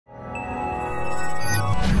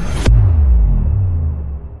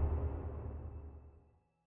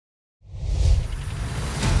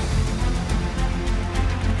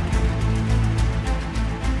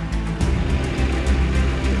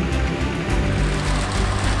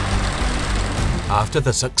After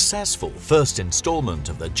the successful first installment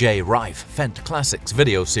of the J-Reiff Fendt Classics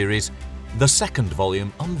video series, the second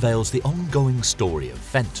volume unveils the ongoing story of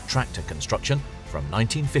Fendt tractor construction from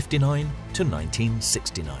 1959 to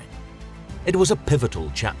 1969. It was a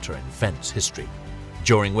pivotal chapter in Fendt's history,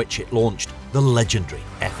 during which it launched the legendary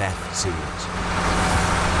FF series.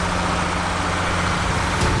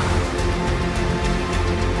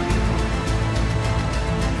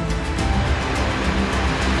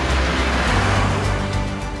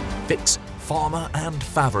 Fix, Farmer and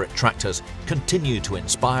Favorit tractors continue to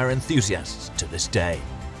inspire enthusiasts to this day.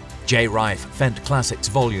 J-Reiff Fendt Classics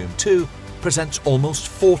Vol.2 presents almost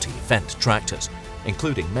 40 Fendt tractors,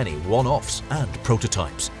 including many one-offs and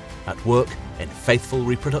prototypes, at work in faithful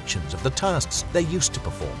reproductions of the tasks they used to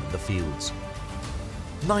perform in the fields.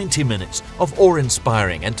 90 minutes of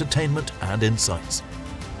awe-inspiring entertainment and insights.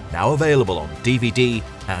 Now available on DVD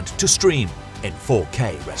and to stream in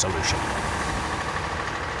 4K resolution.